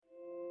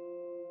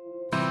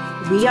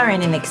We are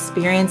in an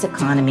experience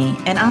economy,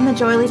 and on the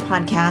Joyely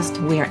podcast,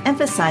 we are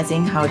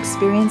emphasizing how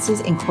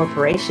experiences in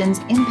corporations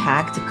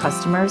impact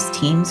customers,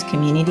 teams,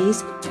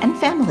 communities, and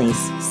families.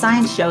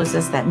 Science shows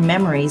us that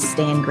memories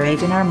stay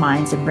engraved in our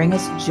minds and bring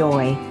us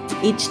joy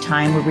each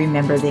time we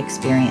remember the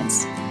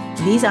experience.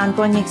 These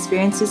ongoing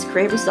experiences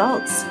create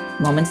results,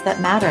 moments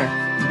that matter,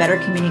 better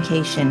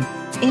communication,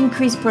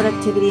 increased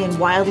productivity, and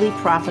wildly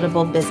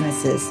profitable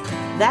businesses.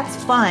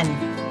 That's fun,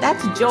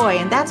 that's joy,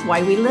 and that's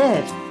why we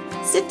live.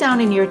 Sit down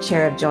in your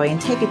chair of joy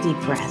and take a deep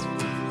breath.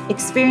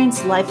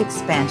 Experience life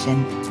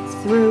expansion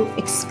through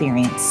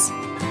experience.